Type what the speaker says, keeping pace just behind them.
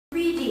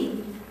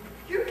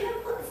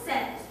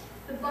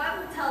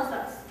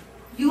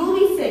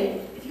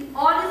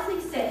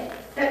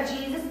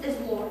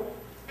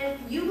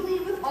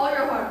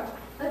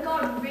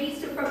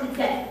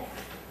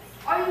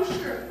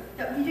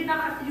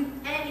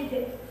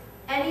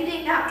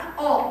anything at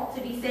all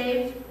to be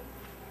saved?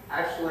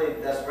 Actually,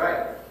 that's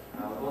right.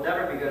 We'll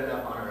never be good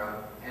enough on our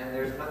own, and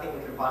there's nothing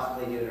we can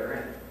possibly do to earn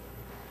it.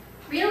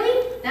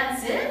 Really?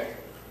 That's it?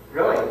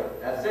 Really,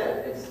 that's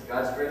it. It's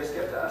God's greatest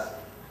gift to us.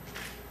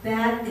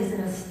 That is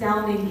an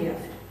astounding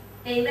gift.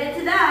 Amen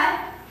to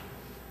that.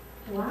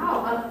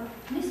 Wow,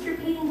 Mr.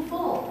 Paid in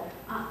Full,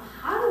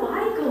 how do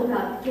I go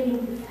about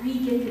getting the free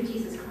gift of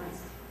Jesus Christ?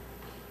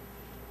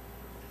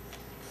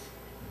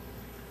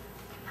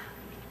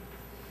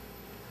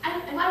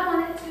 If I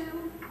wanted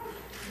to.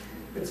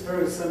 It's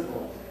very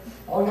simple.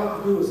 All you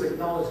have to do is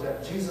acknowledge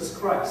that Jesus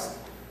Christ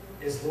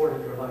is Lord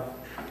of your life.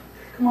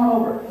 Come on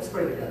over. Let's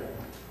pray together.